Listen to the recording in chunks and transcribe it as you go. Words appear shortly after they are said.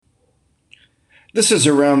This is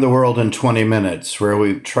Around the World in 20 Minutes, where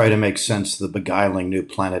we try to make sense of the beguiling new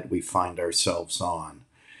planet we find ourselves on.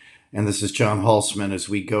 And this is John Halsman as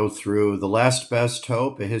we go through The Last Best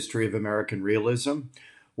Hope, A History of American Realism.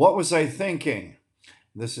 What was I thinking?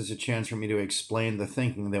 This is a chance for me to explain the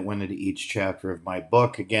thinking that went into each chapter of my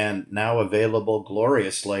book. Again, now available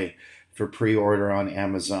gloriously for pre-order on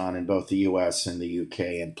Amazon in both the US and the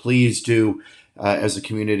UK. And please do, as a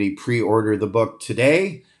community, pre-order the book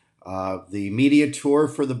today. The media tour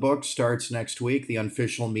for the book starts next week. The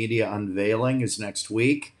unofficial media unveiling is next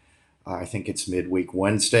week. I think it's midweek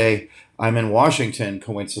Wednesday. I'm in Washington,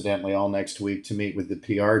 coincidentally, all next week to meet with the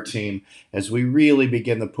PR team as we really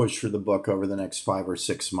begin the push for the book over the next 5 or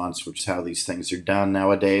 6 months, which is how these things are done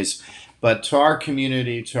nowadays. But to our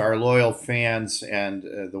community, to our loyal fans, and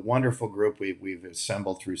the wonderful group we've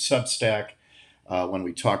assembled through Substack, when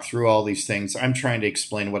we talk through all these things, I'm trying to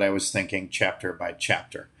explain what I was thinking chapter by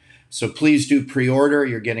chapter. So please do pre-order.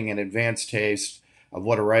 You're getting an advanced taste of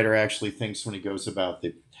what a writer actually thinks when he goes about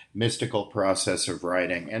the mystical process of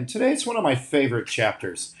writing. And today it's one of my favorite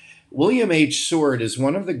chapters. William H. Seward is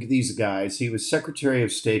one of these guys. He was Secretary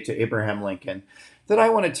of State to Abraham Lincoln that I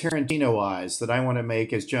want to Tarantinoize, that I want to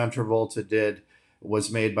make, as John Travolta did, was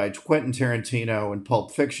made by Quentin Tarantino in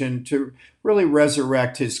Pulp Fiction, to really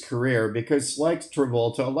resurrect his career, because like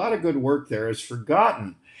Travolta, a lot of good work there is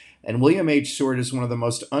forgotten. And William H. Seward is one of the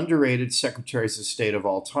most underrated secretaries of state of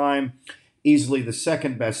all time, easily the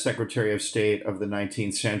second best Secretary of State of the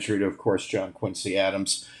 19th century to, of course, John Quincy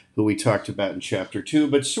Adams, who we talked about in Chapter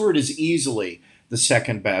 2. But Seward is easily the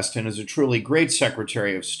second best and is a truly great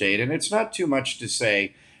Secretary of State. And it's not too much to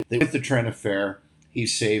say that with the Trent Affair, he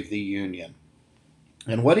saved the Union.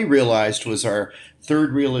 And what he realized was our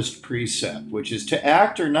third realist precept, which is to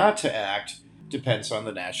act or not to act depends on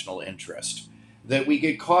the national interest. That we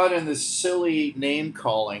get caught in this silly name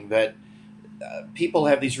calling that people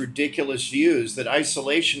have these ridiculous views that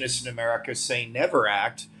isolationists in America say never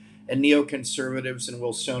act, and neoconservatives and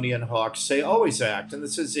Wilsonian hawks say always act. And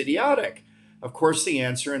this is idiotic. Of course, the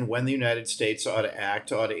answer and when the United States ought to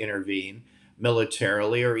act, ought to intervene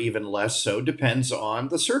militarily, or even less so, depends on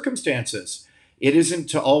the circumstances. It isn't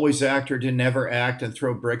to always act or to never act and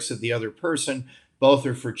throw bricks at the other person. Both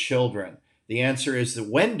are for children. The answer is that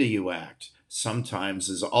when do you act? Sometimes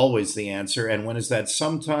is always the answer. And when is that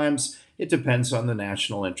sometimes? It depends on the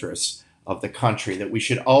national interests of the country, that we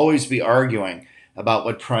should always be arguing about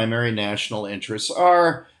what primary national interests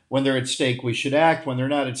are. When they're at stake, we should act. When they're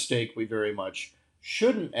not at stake, we very much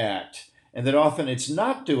shouldn't act. And that often it's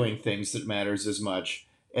not doing things that matters as much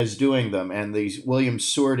as doing them. And the William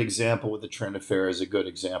Seward example with the Trent Affair is a good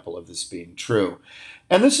example of this being true.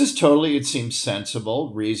 And this is totally, it seems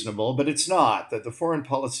sensible, reasonable, but it's not. That the foreign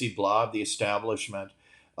policy blob, the establishment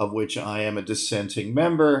of which I am a dissenting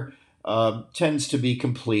member, tends to be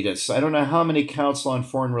completists. I don't know how many Council on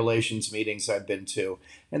Foreign Relations meetings I've been to,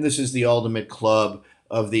 and this is the ultimate club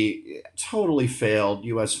of the totally failed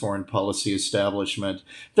U.S. foreign policy establishment.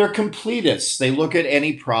 They're completists. They look at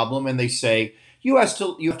any problem and they say, you have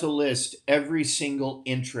to list every single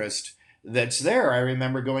interest that's there. I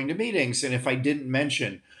remember going to meetings, and if I didn't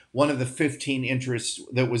mention one of the 15 interests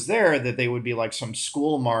that was there, that they would be like some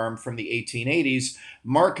school marm from the 1880s,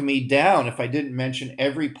 mark me down if I didn't mention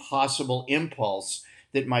every possible impulse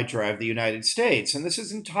that might drive the United States. And this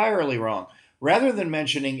is entirely wrong. Rather than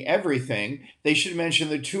mentioning everything, they should mention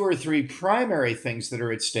the 2 or 3 primary things that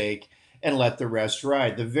are at stake and let the rest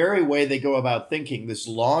ride. The very way they go about thinking, this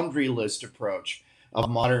laundry list approach of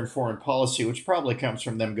modern foreign policy, which probably comes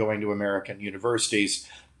from them going to American universities.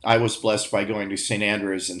 I was blessed by going to St.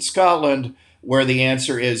 Andrews in Scotland, where the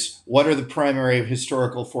answer is, what are the primary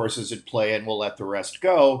historical forces at play, and we'll let the rest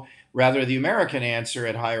go. Rather, the American answer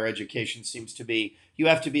at higher education seems to be, you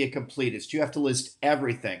have to be a completist. You have to list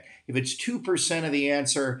everything. If it's 2% of the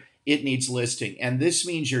answer, it needs listing. And this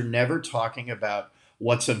means you're never talking about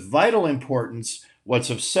what's of vital importance, what's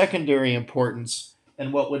of secondary importance,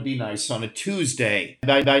 and what would be nice on a Tuesday.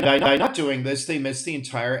 By not doing this, they miss the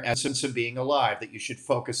entire essence of being alive, that you should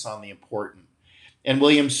focus on the important. And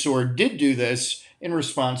William Seward did do this in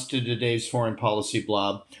response to today's foreign policy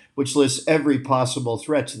blob, which lists every possible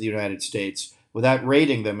threat to the United States without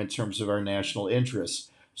rating them in terms of our national interests.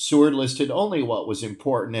 Seward listed only what was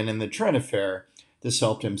important, and in the Trent Affair, this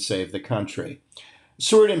helped him save the country.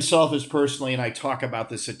 Seward himself is personally, and I talk about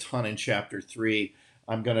this a ton in Chapter 3,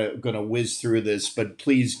 I'm gonna whiz through this, but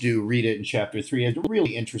please do read it in Chapter 3. He had a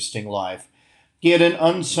really interesting life. He had an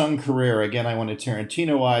unsung career. Again, I want to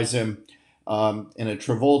Tarantinoize him in a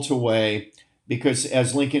Travolta way, because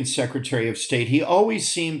as Lincoln's Secretary of State, he always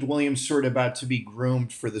seemed William Seward about to be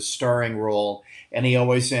groomed for the starring role, and he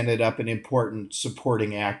always ended up an important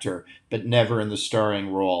supporting actor, but never in the starring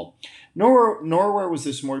role. Nowhere was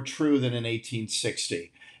this more true than in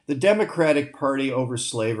 1860. The Democratic Party over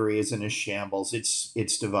slavery is in a shambles.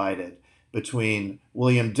 It's divided between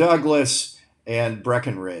William Douglas and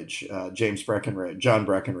Breckinridge, John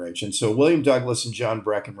Breckinridge. And so William Douglas and John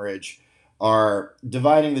Breckinridge are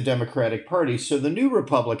dividing the Democratic Party. So the new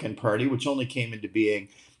Republican Party, which only came into being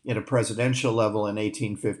at a presidential level in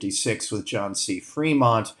 1856 with John C.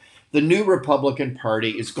 Fremont, the new Republican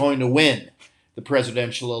Party is going to win the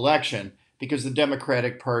presidential election because the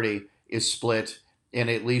Democratic Party is split in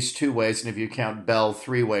at least two ways. And if you count Bell,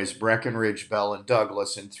 three ways: Breckinridge, Bell, and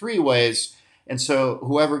Douglas in three ways. And so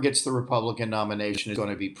whoever gets the Republican nomination is going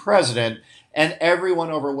to be president. And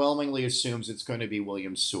everyone overwhelmingly assumes it's going to be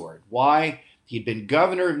William Seward. Why? He'd been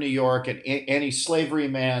governor of New York, an anti-slavery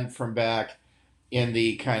man from back in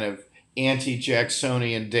the kind of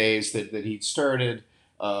anti-Jacksonian days that he'd started.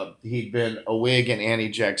 He'd been a Whig and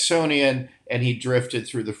anti-Jacksonian, and he drifted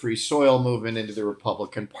through the Free Soil movement into the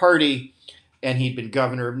Republican Party. And he'd been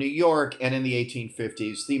governor of New York, and in the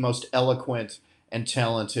 1850s, the most eloquent and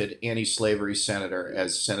talented anti-slavery senator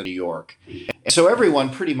as Senator of New York. And so everyone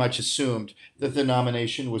pretty much assumed that the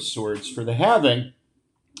nomination was Seward's for the having,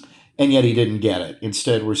 and yet he didn't get it.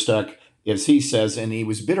 Instead, we're stuck, as he says, and he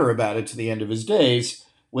was bitter about it to the end of his days,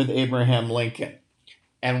 with Abraham Lincoln.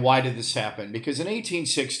 And why did this happen? Because in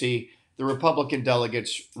 1860, the Republican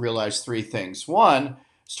delegates realized three things. One,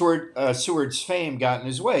 Seward's fame got in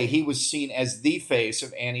his way. He was seen as the face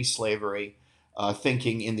of anti-slavery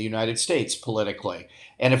thinking in the United States politically.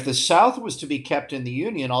 And if the South was to be kept in the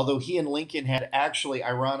Union, although he and Lincoln had actually,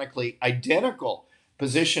 ironically, identical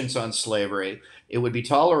positions on slavery, it would be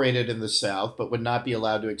tolerated in the South, but would not be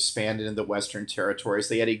allowed to expand into the Western territories.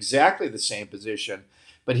 They had exactly the same position.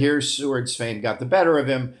 But here Seward's fame got the better of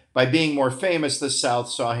him. By being more famous, the South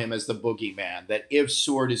saw him as the boogeyman, that if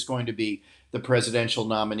Seward is going to be the presidential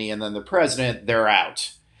nominee and then the president, they're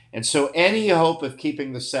out. And so any hope of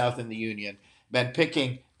keeping the South in the Union meant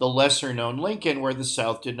picking the lesser-known Lincoln, where the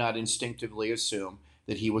South did not instinctively assume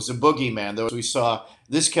that he was a boogeyman. Though as we saw,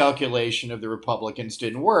 this calculation of the Republicans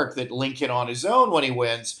didn't work, that Lincoln on his own, when he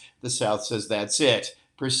wins, the South says that's it,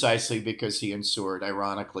 precisely because he and Seward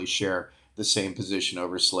ironically share the same position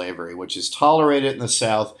over slavery, which is tolerated in the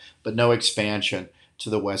South, but no expansion to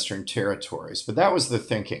the Western territories. But that was the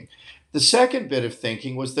thinking. The second bit of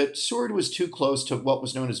thinking was that Seward was too close to what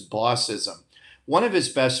was known as bossism. One of his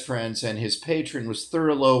best friends and his patron was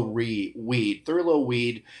Thurlow Weed. Thurlow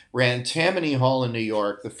Weed ran Tammany Hall in New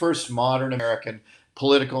York, the first modern American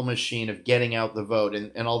political machine of getting out the vote.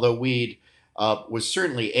 And although Weed was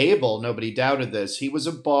certainly able, nobody doubted this, he was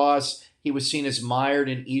a boss. He was seen as mired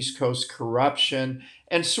in East Coast corruption.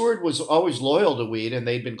 And Seward was always loyal to Weed, and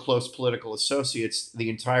they'd been close political associates the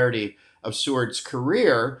entirety of Seward's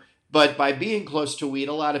career. But by being close to Weed,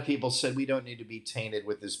 a lot of people said we don't need to be tainted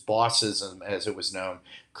with this bossism, as it was known,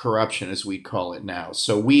 corruption, as we'd call it now.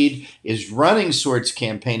 So Weed is running Seward's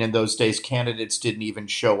campaign. In those days, candidates didn't even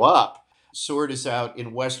show up. Seward is out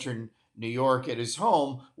in Western New York at his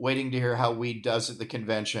home, waiting to hear how Weed does at the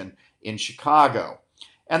convention in Chicago.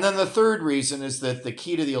 And then the third reason is that the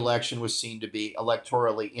key to the election was seen to be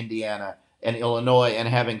electorally Indiana and Illinois, and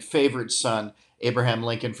having favored son Abraham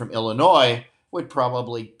Lincoln from Illinois would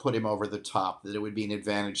probably put him over the top, that it would be an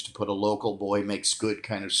advantage to put a local boy makes good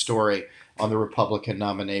kind of story on the Republican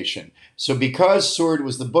nomination. So because Seward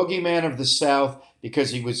was the boogeyman of the South,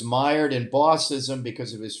 because he was mired in bossism,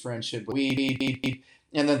 because of his friendship with Weed,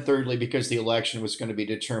 and then thirdly, because the election was going to be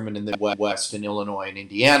determined in the West, in Illinois and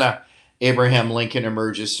Indiana, Abraham Lincoln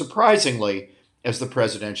emerges surprisingly as the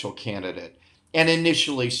presidential candidate. And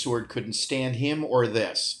initially, Seward couldn't stand him or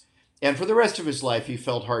this. And for the rest of his life, he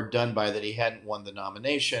felt hard done by that he hadn't won the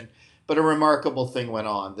nomination. But a remarkable thing went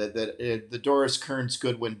on, that the Doris Kearns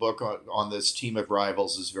Goodwin book on this team of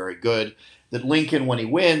rivals is very good, that Lincoln, when he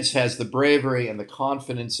wins, has the bravery and the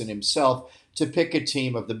confidence in himself to pick a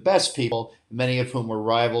team of the best people, many of whom were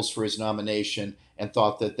rivals for his nomination, and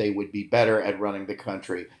thought that they would be better at running the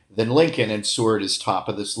country than Lincoln. And Seward is top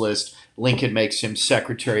of this list. Lincoln makes him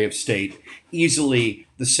Secretary of State, easily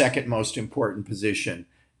the second most important position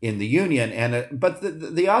in the Union. But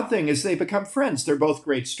the odd thing is they become friends. They're both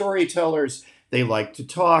great storytellers. They like to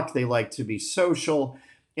talk. They like to be social.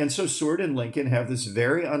 And so Seward and Lincoln have this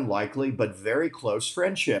very unlikely but very close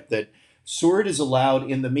friendship that Seward is allowed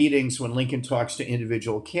in the meetings when Lincoln talks to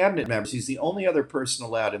individual cabinet members. He's the only other person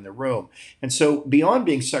allowed in the room. And so, beyond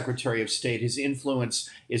being Secretary of State, his influence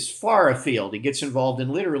is far afield. He gets involved in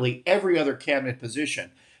literally every other cabinet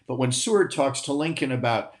position. But when Seward talks to Lincoln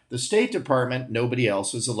about the State Department, nobody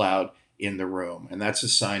else is allowed in the room. And that's a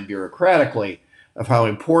sign bureaucratically of how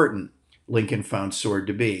important Lincoln found Seward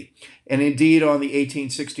to be. And indeed, on the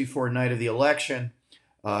 1864 night of the election,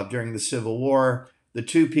 during the Civil War, the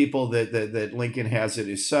two people that Lincoln has at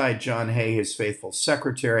his side, John Hay, his faithful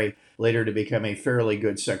secretary, later to become a fairly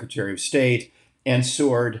good Secretary of State, and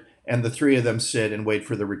Seward, and the three of them sit and wait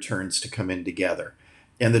for the returns to come in together.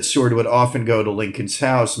 And that Seward would often go to Lincoln's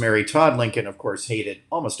house. Mary Todd Lincoln, of course, hated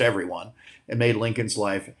almost everyone and made Lincoln's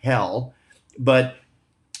life hell. But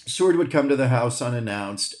Seward would come to the house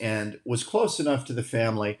unannounced and was close enough to the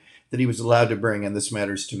family that he was allowed to bring, and this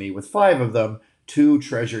matters to me, with five of them, two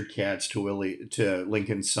treasured cats to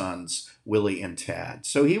Lincoln's sons, Willie and Tad.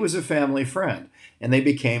 So he was a family friend, and they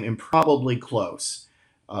became improbably close.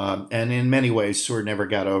 And in many ways, Seward never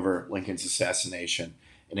got over Lincoln's assassination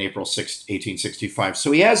in April 6, 1865.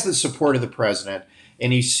 So he has the support of the president,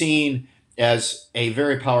 and he's seen as a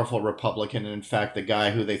very powerful Republican, and in fact, the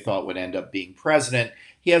guy who they thought would end up being president.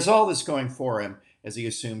 He has all this going for him as he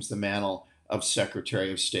assumes the mantle of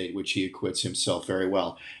Secretary of State, which he acquits himself very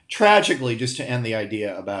well. Tragically, just to end the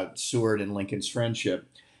idea about Seward and Lincoln's friendship,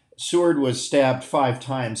 Seward was stabbed 5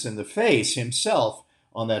 times in the face himself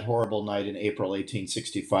on that horrible night in April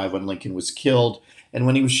 1865 when Lincoln was killed. And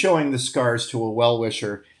when he was showing the scars to a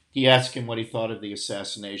well-wisher, he asked him what he thought of the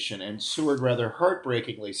assassination. And Seward rather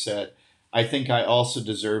heartbreakingly said, "I think I also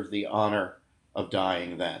deserve the honor of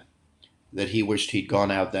dying then," that he wished he'd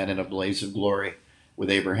gone out then in a blaze of glory with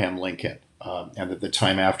Abraham Lincoln, and that the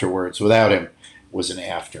time afterwards without him was an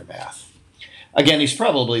aftermath. Again, he's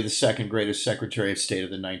probably the second greatest Secretary of State of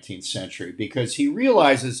the 19th century because he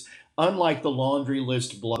realizes, unlike the laundry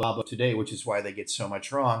list blob of today, which is why they get so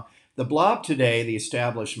much wrong, the blob today, the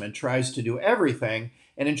establishment, tries to do everything,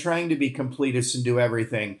 and in trying to be completists and do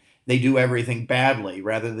everything, they do everything badly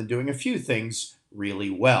rather than doing a few things really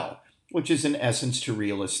well, which is in essence to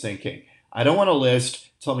realist thinking. I don't want a list.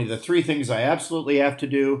 Tell me the 3 things I absolutely have to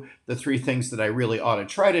do, the 3 things that I really ought to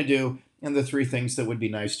try to do, and the 3 things that would be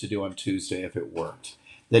nice to do on Tuesday if it worked.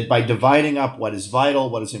 That by dividing up what is vital,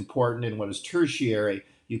 what is important, and what is tertiary,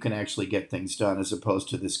 you can actually get things done, as opposed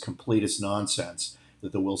to this completist nonsense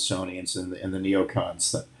that the Wilsonians and the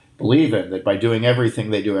neocons that believe in, that by doing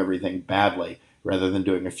everything, they do everything badly, rather than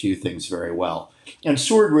doing a few things very well. And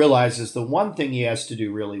Seward realizes the one thing he has to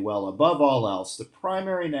do really well, above all else, the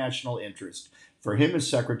primary national interest for him as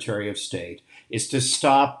Secretary of State, is to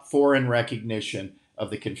stop foreign recognition of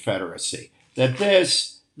the Confederacy. That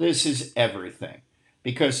this is everything.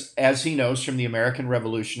 Because as he knows from the American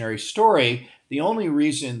Revolutionary story, the only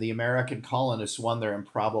reason the American colonists won their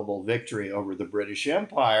improbable victory over the British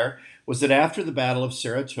Empire was that after the Battle of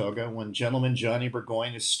Saratoga, when Gentleman Johnny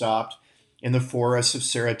Burgoyne is stopped in the forests of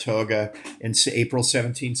Saratoga in April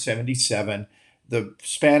 1777, the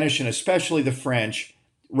Spanish and especially the French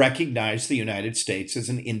recognized the United States as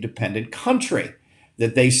an independent country.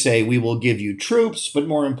 That they say, we will give you troops, but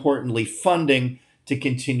more importantly, funding to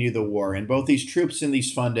continue the war. And both these troops and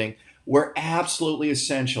these funding were absolutely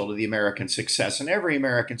essential to the American success. And every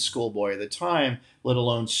American schoolboy at the time, let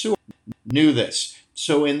alone Seward, knew this.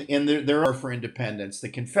 So in their war for independence, the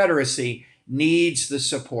Confederacy needs the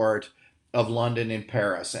support of London and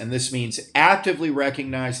Paris. And this means actively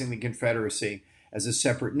recognizing the Confederacy as a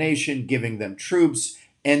separate nation, giving them troops,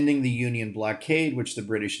 ending the Union blockade, which the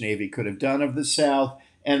British Navy could have done of the South,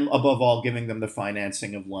 and above all, giving them the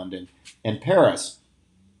financing of London and Paris.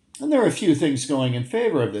 And there are a few things going in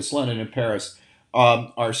favor of this. London and Paris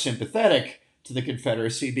are sympathetic to the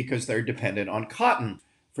Confederacy because they're dependent on cotton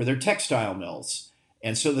for their textile mills.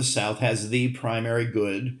 And so the South has the primary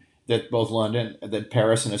good that that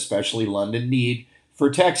Paris and especially London need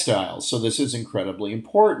for textiles. So this is incredibly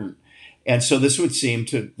important. And so this would seem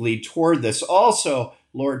to lead toward this. Also,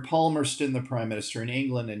 Lord Palmerston, the Prime Minister in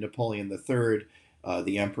England, and Napoleon III,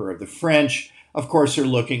 the Emperor of the French, of course, are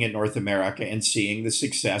looking at North America and seeing the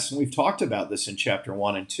success, and we've talked about this in Chapter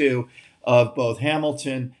 1 and 2, of both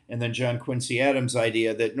Hamilton and then John Quincy Adams'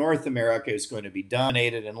 idea that North America is going to be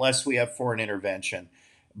dominated unless we have foreign intervention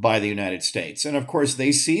by the United States. And of course,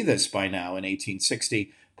 they see this by now in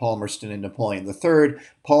 1860, Palmerston and Napoleon III.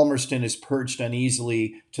 Palmerston is perched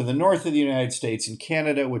uneasily to the north of the United States in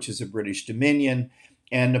Canada, which is a British dominion,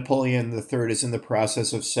 and Napoleon III is in the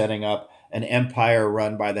process of setting up an empire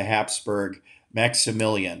run by the Habsburg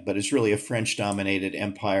Maximilian, but is really a French-dominated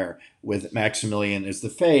empire with Maximilian as the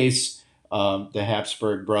face, the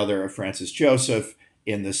Habsburg brother of Francis Joseph,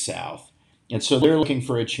 in the south. And so they're looking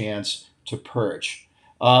for a chance to perch.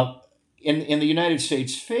 Uh, in the United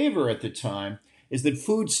States' favor at the time is that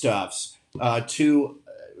foodstuffs to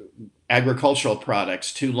agricultural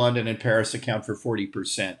products to London and Paris account for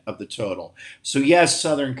 40% of the total. So yes,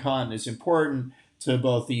 Southern cotton is important to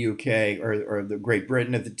both the UK or the Great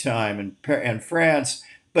Britain at the time and France,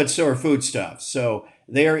 but so are foodstuffs. So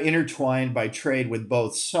they are intertwined by trade with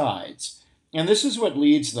both sides. And this is what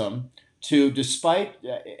leads them to, despite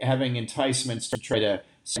having enticements to try to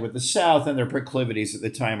side with the South, and their proclivities at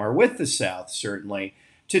the time are with the South, certainly,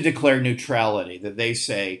 to declare neutrality, that they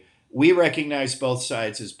say, we recognize both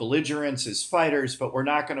sides as belligerents, as fighters, but we're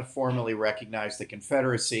not going to formally recognize the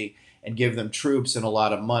Confederacy and give them troops and a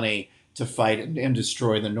lot of money to fight and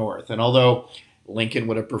destroy the North. And although Lincoln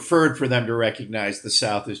would have preferred for them to recognize the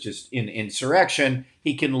South as just in insurrection,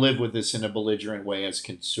 he can live with this in a belligerent way, as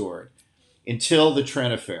can Seward. Until the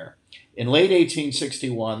Trent Affair. In late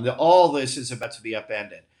 1861, all this is about to be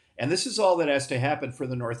upended. And this is all that has to happen for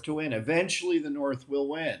the North to win. Eventually, the North will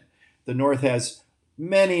win. The North has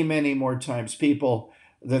many, many more times people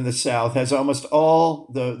than the South, has almost all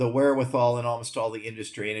the wherewithal and almost all the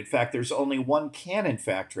industry. And in fact, there's only one cannon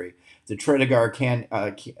factory, the Tredegar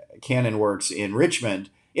Cannon Works in Richmond,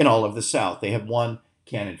 in all of the South. They have one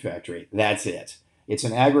cannon factory. That's it. It's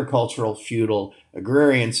an agricultural, feudal,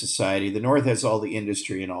 agrarian society. The North has all the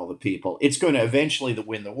industry and all the people. It's going to eventually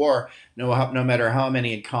win the war, no matter how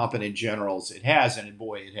many incompetent generals it has. And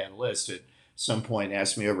boy, it had a list at some point.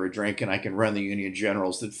 Ask me over a drink, and I can run the Union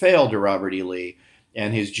generals that failed to Robert E. Lee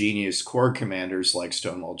and his genius corps commanders like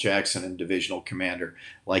Stonewall Jackson and divisional commander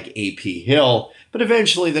like A.P. Hill. But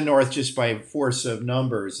eventually the North, just by force of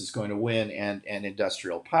numbers, is going to win and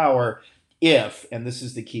industrial power if, and this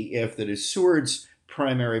is the key if, that is Seward's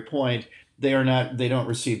primary point, they don't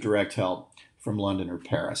receive direct help from London or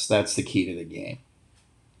Paris. That's the key to the game.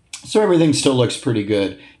 So everything still looks pretty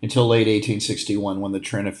good until late 1861, when the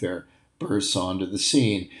Trent Affair bursts onto the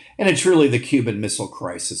scene. And it's really the Cuban Missile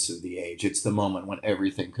Crisis of the age. It's the moment when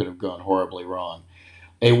everything could have gone horribly wrong.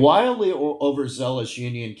 A wildly overzealous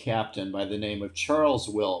Union captain by the name of Charles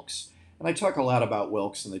Wilkes, and I talk a lot about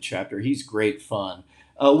Wilkes in the chapter. He's great fun.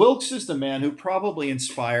 Wilkes is the man who probably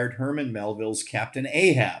inspired Herman Melville's Captain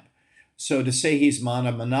Ahab. So to say he's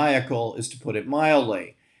monomaniacal is to put it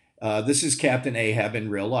mildly. This is Captain Ahab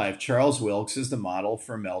in real life. Charles Wilkes is the model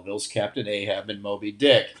for Melville's Captain Ahab in Moby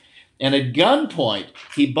Dick. And at gunpoint,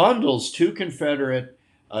 he bundles two Confederate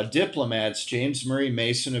diplomats, James Murray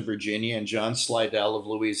Mason of Virginia and John Slidell of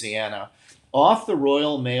Louisiana, off the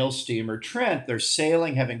Royal Mail steamer Trent. They're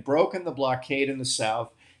sailing, having broken the blockade in the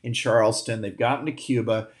South in Charleston. They've gotten to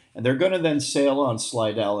Cuba, and they're going to then sail on,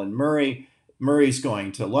 Slidell and Murray. Murray's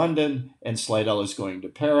going to London, and Slidell is going to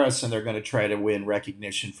Paris, and they're going to try to win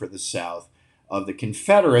recognition for the South of the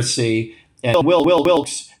Confederacy. And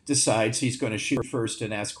Wilkes decides he's going to shoot first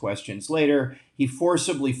and ask questions later. He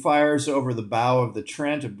forcibly fires over the bow of the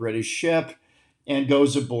Trent, a British ship, and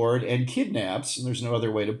goes aboard and kidnaps, and there's no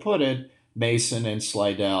other way to put it, Mason and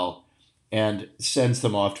Slidell, and sends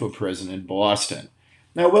them off to a prison in Boston.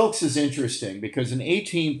 Now, Wilkes is interesting because in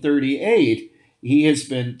 1838, he has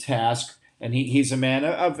been tasked, and he's a man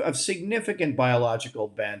of significant biological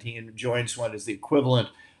bent. He joins what is the equivalent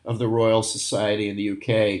of the Royal Society in the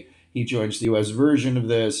UK. He joins the U.S. version of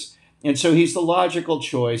this. And so he's the logical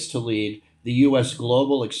choice to lead the U.S.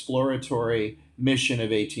 global exploratory mission of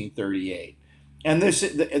 1838. And this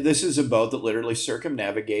is a boat that literally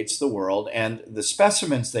circumnavigates the world, and the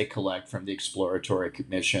specimens they collect from the exploratory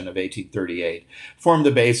mission of 1838 form the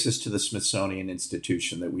basis to the Smithsonian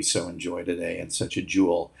Institution that we so enjoy today, and such a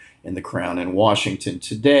jewel in the crown in Washington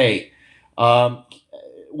today.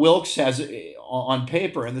 Wilkes has, on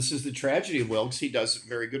paper, and this is the tragedy of Wilkes, he does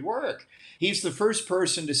very good work. He's the first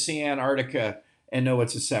person to see Antarctica and know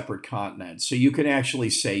it's a separate continent. So you can actually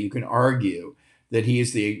say, you can argue that he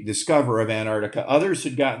is the discoverer of Antarctica. Others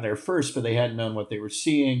had gotten there first, but they hadn't known what they were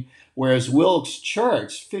seeing, whereas Wilkes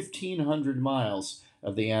charts 1,500 miles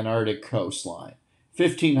of the Antarctic coastline.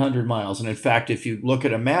 1,500 miles. And in fact, if you look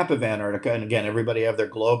at a map of Antarctica, and again, everybody have their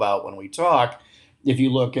globe out when we talk, if you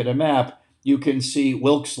look at a map, you can see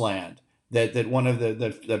Wilkes Land, that one of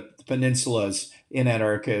the peninsulas in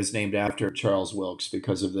Antarctica is named after Charles Wilkes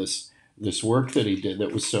because of this work that he did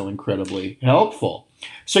that was so incredibly helpful.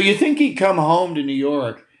 So you think he'd come home to New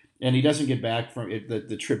York, and he doesn't get back from it.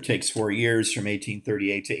 The trip takes 4 years, from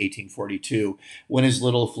 1838 to 1842, when his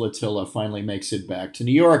little flotilla finally makes it back to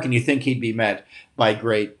New York. And you think he'd be met by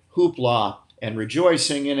great hoopla and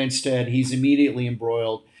rejoicing, and instead he's immediately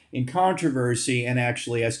embroiled in controversy and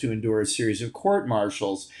actually has to endure a series of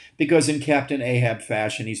court-martials because in Captain Ahab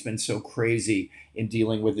fashion, he's been so crazy in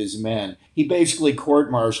dealing with his men. He basically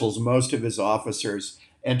court-martials most of his officers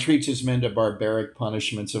and treats his men to barbaric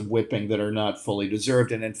punishments of whipping that are not fully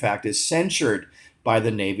deserved, and in fact is censured by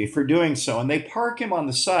the Navy for doing so. And they park him on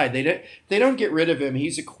the side. They don't get rid of him.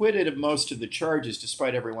 He's acquitted of most of the charges,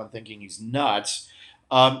 despite everyone thinking he's nuts.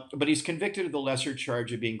 But he's convicted of the lesser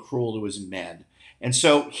charge of being cruel to his men. And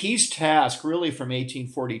so he's tasked, really from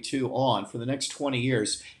 1842 on, for the next 20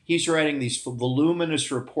 years, he's writing these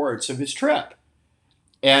voluminous reports of his trip.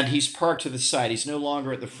 And he's parked to the side. He's no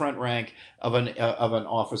longer at the front rank of an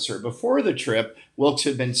officer. Before the trip, Wilkes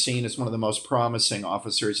had been seen as one of the most promising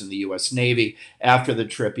officers in the U.S. Navy. After the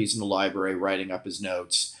trip, he's in the library writing up his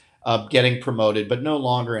notes, getting promoted, but no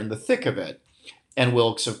longer in the thick of it. And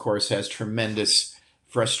Wilkes, of course, has tremendous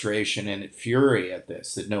frustration and fury at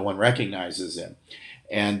this, that no one recognizes him.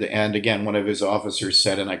 And again, one of his officers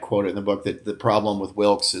said, and I quote it in the book, that the problem with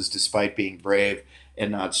Wilkes is, despite being brave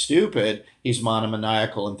and not stupid, he's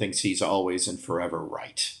monomaniacal and thinks he's always and forever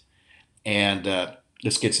right. And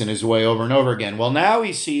this gets in his way over and over again. Well, now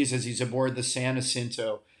he sees, as he's aboard the San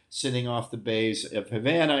Jacinto, sitting off the bays of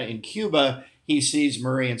Havana in Cuba, he sees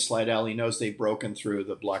Murray and Slidell. He knows they've broken through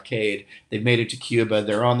the blockade. They've made it to Cuba.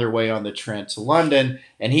 They're on their way on the Trent to London,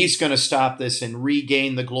 and he's going to stop this and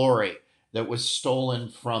regain the glory that was stolen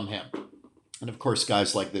from him. And of course,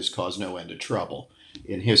 guys like this cause no end of trouble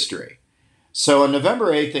in history. So on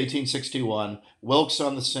November 8th, 1861, Wilkes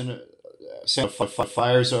on the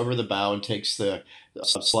fires over the bow and takes the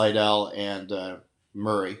Slidell and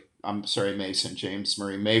Mason, James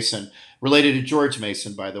Murray Mason, related to George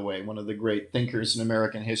Mason, by the way, one of the great thinkers in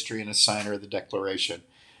American history and a signer of the Declaration.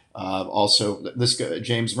 Also, this guy,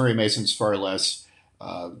 James Murray Mason's far less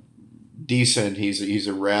decent. He's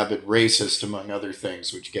a rabid racist, among other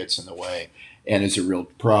things, which gets in the way and is a real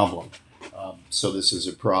problem. So this is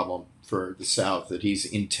a problem for the South, that he's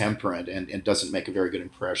intemperate and doesn't make a very good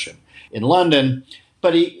impression in London.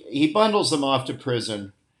 But he bundles them off to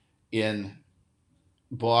prison in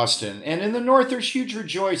Boston. And in the North, there's huge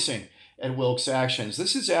rejoicing at Wilkes' actions.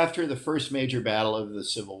 This is after the first major battle of the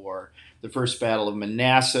Civil War, the first battle of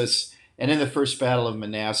Manassas. And in the first battle of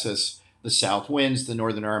Manassas, the South wins. The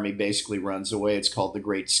Northern Army basically runs away. It's called the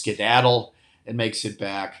Great Skedaddle and makes it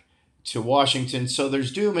back to Washington. So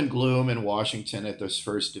there's doom and gloom in Washington at this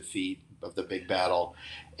first defeat of the big battle.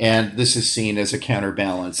 And this is seen as a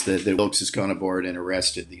counterbalance that Wilkes has gone aboard and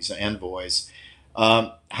arrested these envoys.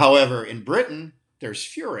 However, in Britain, there's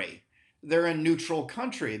fury. They're a neutral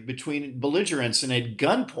country between belligerents, and at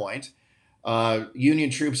gunpoint, Union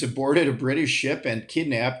troops have boarded a British ship and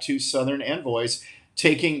kidnapped two Southern envoys,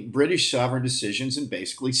 taking British sovereign decisions and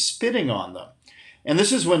basically spitting on them. And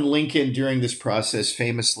this is when Lincoln, during this process,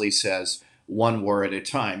 famously says, "One war at a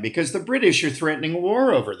time," because the British are threatening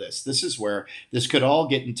war over this. This is where this could all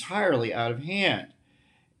get entirely out of hand.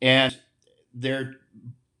 And they're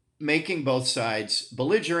making both sides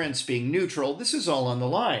belligerents, being neutral. This is all on the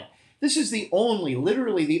line. This is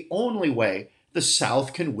literally the only way the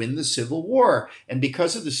South can win the Civil War. And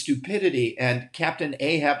because of the stupidity and Captain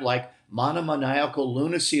Ahab-like monomaniacal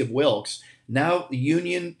lunacy of Wilkes, now the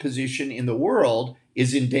Union position in the world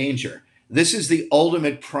is in danger. This is the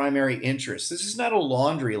ultimate primary interest. This is not a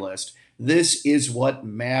laundry list. This is what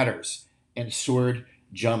matters. And Seward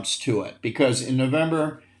jumps to it because in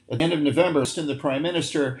November, at the end of November, the Prime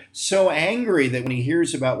Minister, so angry that when he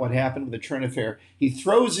hears about what happened with the Trent affair, he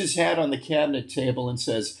throws his hat on the cabinet table and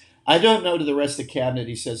says, "I don't know," to the rest of the cabinet,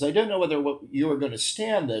 he says, "I don't know whether you are going to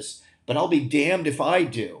stand this, but I'll be damned if I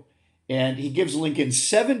do." And he gives Lincoln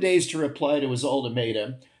 7 days to reply to his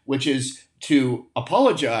ultimatum, which is to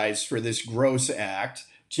apologize for this gross act,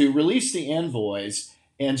 to release the envoys.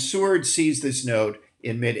 And Seward sees this note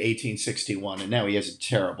in mid-1861, and now he has a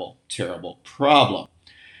terrible, terrible problem.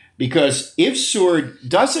 Because if Seward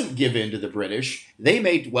doesn't give in to the British, they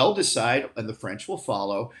may well decide, and the French will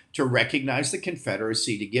follow, to recognize the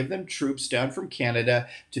Confederacy, to give them troops down from Canada,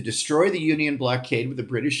 to destroy the Union blockade with the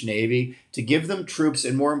British Navy, to give them troops,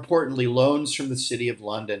 and more importantly, loans from the City of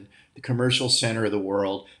London, the commercial center of the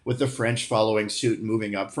world, with the French following suit and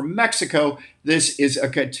moving up from Mexico. This is a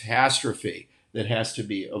catastrophe that has to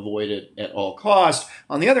be avoided at all costs.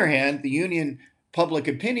 On the other hand, the Union public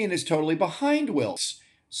opinion is totally behind Wilkes.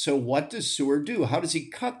 So what does Seward do? How does he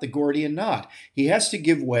cut the Gordian knot? He has to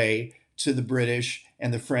give way to the British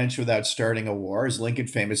and the French without starting a war. As Lincoln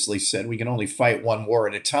famously said, we can only fight one war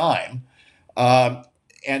at a time.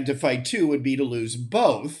 And to fight two would be to lose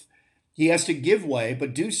both. He has to give way,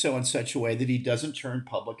 but do so in such a way that he doesn't turn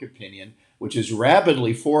public opinion, which is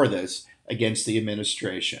rapidly for this, against the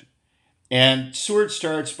administration. And Seward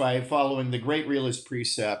starts by following the great realist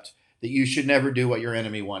precept that you should never do what your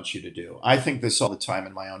enemy wants you to do. I think this all the time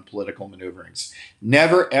in my own political maneuverings.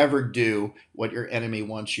 Never, ever do what your enemy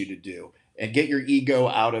wants you to do, and get your ego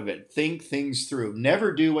out of it. Think things through.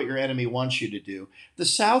 Never do what your enemy wants you to do. The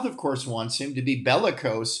South, of course, wants him to be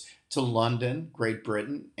bellicose to London, Great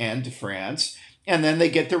Britain, and to France. And then they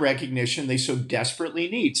get the recognition they so desperately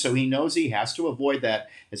need. So he knows he has to avoid that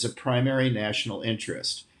as a primary national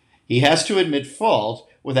interest. He has to admit fault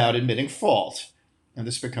without admitting fault. And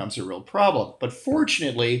this becomes a real problem. But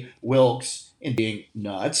fortunately, Wilkes, in being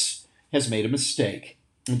nuts, has made a mistake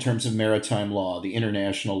in terms of maritime law, the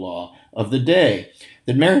international law of the day.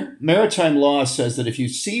 The maritime law says that if you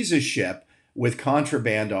seize a ship with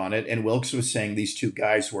contraband on it, and Wilkes was saying these two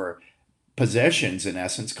guys were possessions, in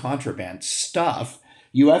essence, contraband stuff,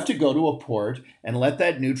 you have to go to a port and let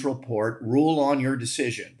that neutral port rule on your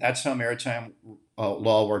decision. That's how maritime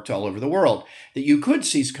law worked all over the world, that you could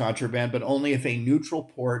seize contraband, but only if a neutral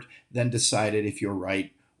port then decided if you're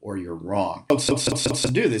right or you're wrong. So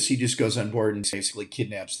to do this, he just goes on board and basically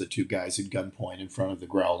kidnaps the two guys at gunpoint in front of the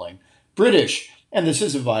growling British. And this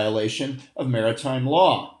is a violation of maritime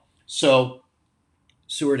law. So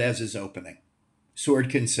Seward has his opening. Seward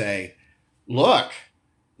can say, look,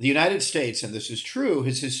 the United States, and this is true,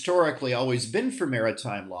 has historically always been for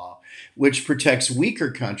maritime law, which protects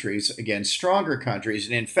weaker countries against stronger countries.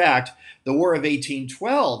 And in fact, the War of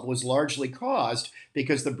 1812 was largely caused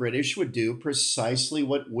because the British would do precisely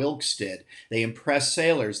what Wilkes did. They impressed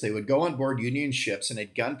sailors. They would go on board Union ships and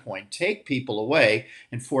at gunpoint take people away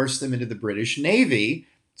and force them into the British Navy.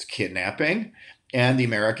 It's kidnapping. And the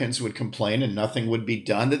Americans would complain and nothing would be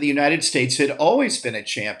done. That the United States had always been a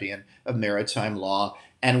champion of maritime law,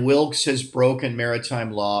 and Wilkes has broken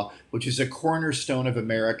maritime law, which is a cornerstone of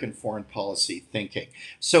American foreign policy thinking.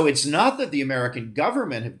 So it's not that the American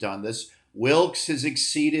government have done this. Wilkes has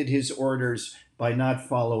exceeded his orders by not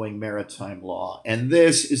following maritime law. And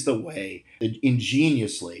this is the way that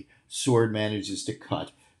ingeniously Seward manages to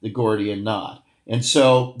cut the Gordian knot. And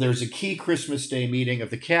so there's a key Christmas Day meeting of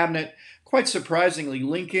the cabinet. Quite surprisingly,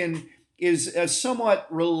 Lincoln is somewhat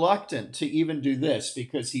reluctant to even do this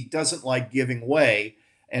because he doesn't like giving way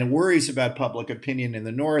and worries about public opinion in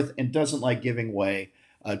the North and doesn't like giving way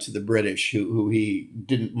to the British, who he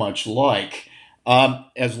didn't much like,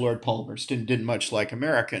 as Lord Palmerston didn't much like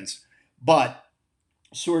Americans. But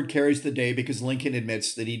Seward carries the day because Lincoln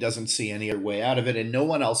admits that he doesn't see any other way out of it, and no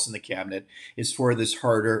one else in the cabinet is for this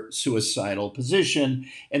harder, suicidal position.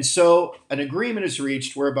 And so an agreement is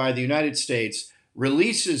reached whereby the United States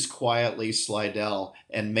releases quietly Slidell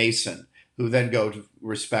and Mason, who then go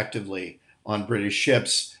respectively on British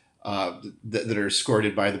ships that are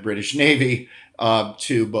escorted by the British Navy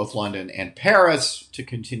to both London and Paris to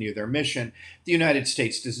continue their mission. The United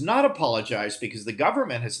States does not apologize because the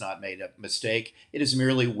government has not made a mistake. It is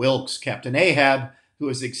merely Wilkes, Captain Ahab, who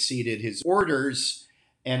has exceeded his orders,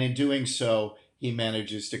 and in doing so, he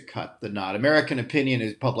manages to cut the knot. American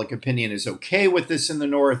opinion, public opinion, is okay with this in the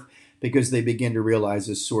North, because they begin to realize,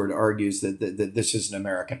 as Seward argues, that this is an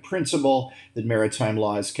American principle, that maritime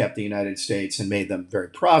law has kept the United States and made them very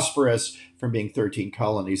prosperous from being 13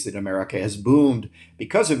 colonies, that America has boomed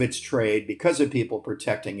because of its trade, because of people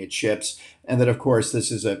protecting its ships, and that, of course,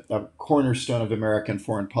 this is a cornerstone of American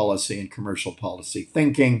foreign policy and commercial policy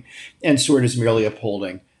thinking, and Seward is merely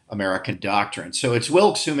upholding American doctrine. So it's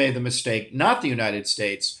Wilkes who made the mistake, not the United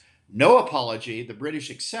States. No apology. The British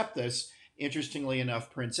accept this. Interestingly enough,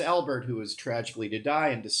 Prince Albert, who was tragically to die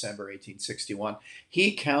in December 1861,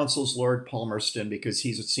 he counsels Lord Palmerston, because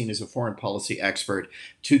he's seen as a foreign policy expert,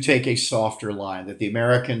 to take a softer line, that the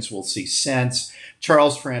Americans will see sense.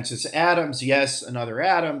 Charles Francis Adams, yes, another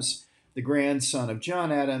Adams, the grandson of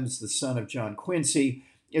John Adams, the son of John Quincy,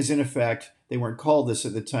 is in effect, they weren't called this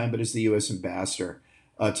at the time, but is the U.S. ambassador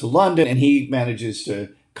to London, and he manages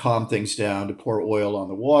to calm things down, to pour oil on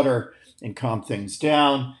the water and calm things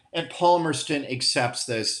down. And Palmerston accepts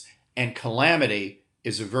this, and calamity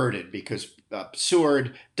is averted because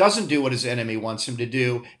Seward doesn't do what his enemy wants him to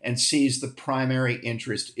do and sees the primary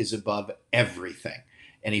interest is above everything.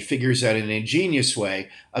 And he figures out an ingenious way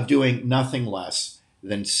of doing nothing less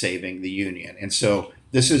than saving the Union. And so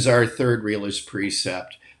this is our third realist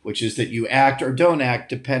precept, which is that you act or don't act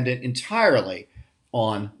dependent entirely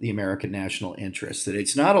on the American national interest, that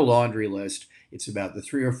it's not a laundry list. It's about the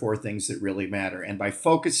 3 or 4 things that really matter. And by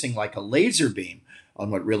focusing like a laser beam on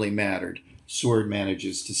what really mattered, Seward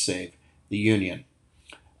manages to save the Union.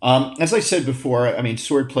 As I said before, I mean,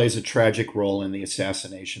 Seward plays a tragic role in the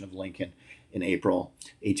assassination of Lincoln in April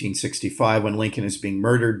 1865 when Lincoln is being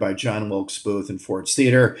murdered by John Wilkes Booth in Ford's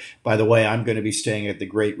Theater. By the way, I'm going to be staying at the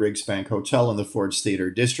Great Riggs Bank Hotel in the Ford's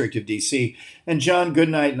Theater district of D.C. And John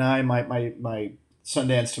Goodnight and I, my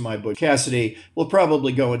Sundance to my Butch Cassidy, will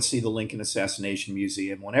probably go and see the Lincoln Assassination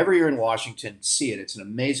Museum. Whenever you're in Washington, see it. It's an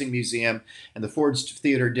amazing museum, and the Ford's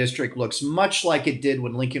Theater district looks much like it did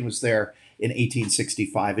when Lincoln was there in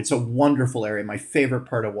 1865. It's a wonderful area, my favorite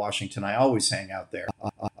part of Washington. I always hang out there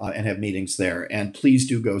and have meetings there. And please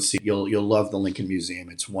do go see it. You'll love the Lincoln Museum.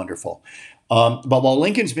 It's wonderful. But while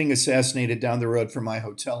Lincoln's being assassinated down the road from my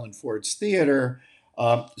hotel in Ford's Theater,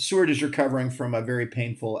 Seward is recovering from a very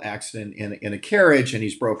painful accident in a carriage, and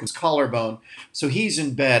he's broken his collarbone. So he's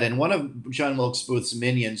in bed, and one of John Wilkes Booth's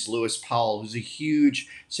minions, Lewis Powell, who's a huge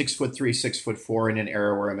 6'3", 6'4" in an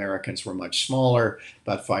era where Americans were much smaller,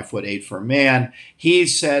 about 5'8" for a man. He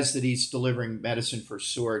says that he's delivering medicine for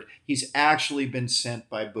Seward. He's actually been sent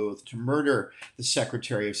by Booth to murder the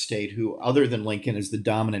Secretary of State, who, other than Lincoln, is the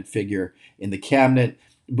dominant figure in the cabinet.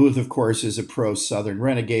 Booth, of course, is a pro-Southern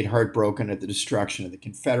renegade, heartbroken at the destruction of the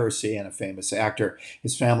Confederacy, and a famous actor.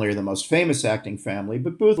 His family are the most famous acting family,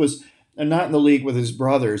 but Booth was not in the league with his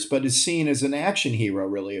brothers, but is seen as an action hero,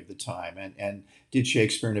 really, of the time, and did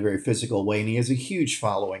Shakespeare in a very physical way, and he has a huge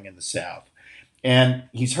following in the South. And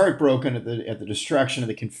he's heartbroken at the destruction of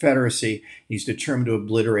the Confederacy. He's determined to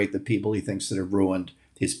obliterate the people he thinks that have ruined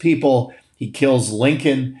his people. He kills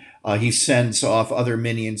Lincoln. He sends off other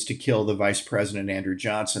minions to kill the Vice President, Andrew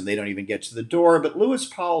Johnson. They don't even get to the door, but Lewis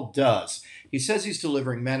Powell does. He says he's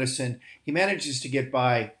delivering medicine. He manages to get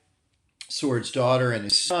by Seward's daughter and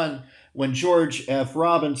his son when George F.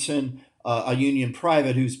 Robinson, a Union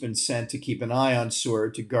private who's been sent to keep an eye on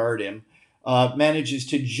Seward to guard him, manages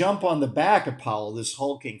to jump on the back of Powell, this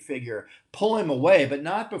hulking figure, pull him away, but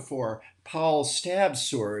not before Powell stabs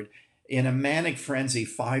Seward in a manic frenzy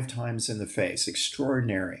 5 times in the face.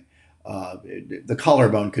 Extraordinary. The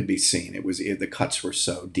collarbone could be seen. The cuts were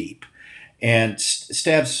so deep. And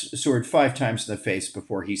stabs Seward 5 times in the face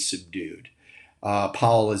before he's subdued.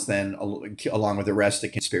 Powell is then, along with the rest of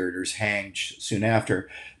the conspirators, hanged soon after.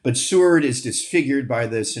 But Seward is disfigured by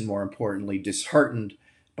this and, more importantly, disheartened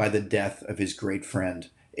by the death of his great friend,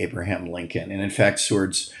 Abraham Lincoln. And in fact,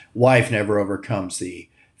 Seward's wife never overcomes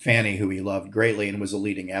Fanny, who he loved greatly and was a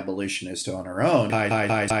leading abolitionist on her own,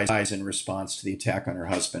 dies in response to the attack on her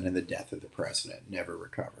husband and the death of the president. Never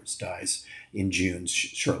recovers, dies in June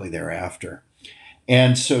shortly thereafter.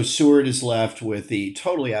 And so Seward is left with the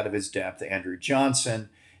totally out of his depth Andrew Johnson.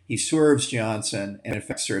 He serves Johnson, and in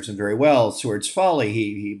fact serves him very well. Seward's folly,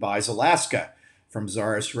 he buys Alaska from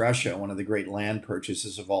Tsarist Russia, one of the great land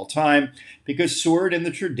purchases of all time, because Seward, in the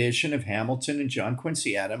tradition of Hamilton and John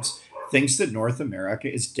Quincy Adams, thinks that North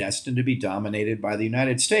America is destined to be dominated by the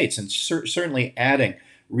United States, and certainly adding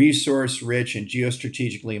resource-rich and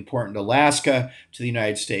geostrategically important Alaska to the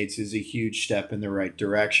United States is a huge step in the right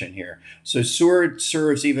direction here. So Seward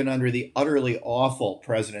serves even under the utterly awful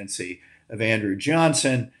presidency of Andrew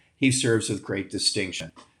Johnson. He serves with great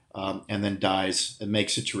distinction. And then dies and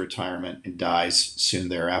makes it to retirement and dies soon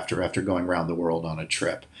thereafter after going around the world on a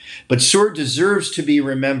trip. But Seward deserves to be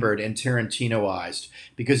remembered and Tarantinoized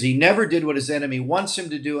because he never did what his enemy wants him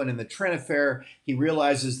to do. And in the Trent affair, he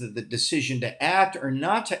realizes that the decision to act or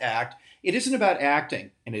not to act, it isn't about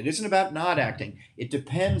acting and it isn't about not acting. It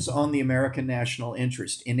depends on the American national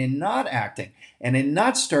interest. And in not acting and in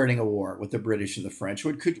not starting a war with the British and the French,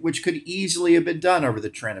 which could easily have been done over the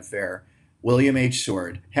Trent affair, William H.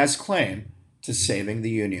 Seward has claim to saving the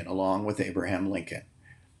Union along with Abraham Lincoln.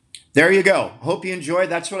 There you go. Hope you enjoyed.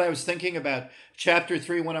 That's what I was thinking about. Chapter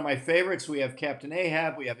 3, one of my favorites. We have Captain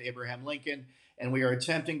Ahab, we have Abraham Lincoln, and we are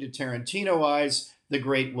attempting to Tarantinoize the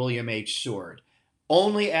great William H. Seward.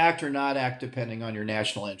 Only act or not act depending on your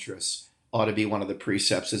national interests ought to be one of the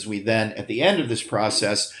precepts as we then, at the end of this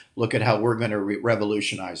process, look at how we're going to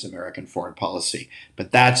revolutionize American foreign policy.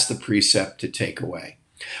 But that's the precept to take away.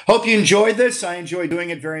 Hope you enjoyed this. I enjoy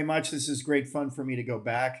doing it very much. This is great fun for me to go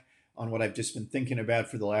back on what I've just been thinking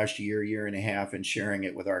about for the last year and a half and sharing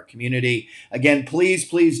it with our community. Again, please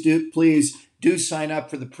do sign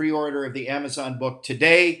up for the pre-order of the Amazon book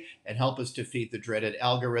today and help us defeat the dreaded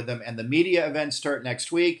algorithm. And the media events start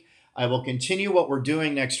next week. I will continue what we're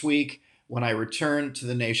doing next week when I return to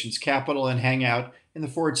the nation's capital and hang out in the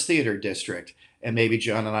Ford's Theater District. And maybe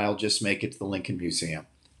John and I will just make it to the Lincoln Museum.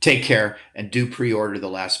 Take care and do pre-order The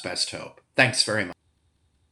Last Best Hope. Thanks very much.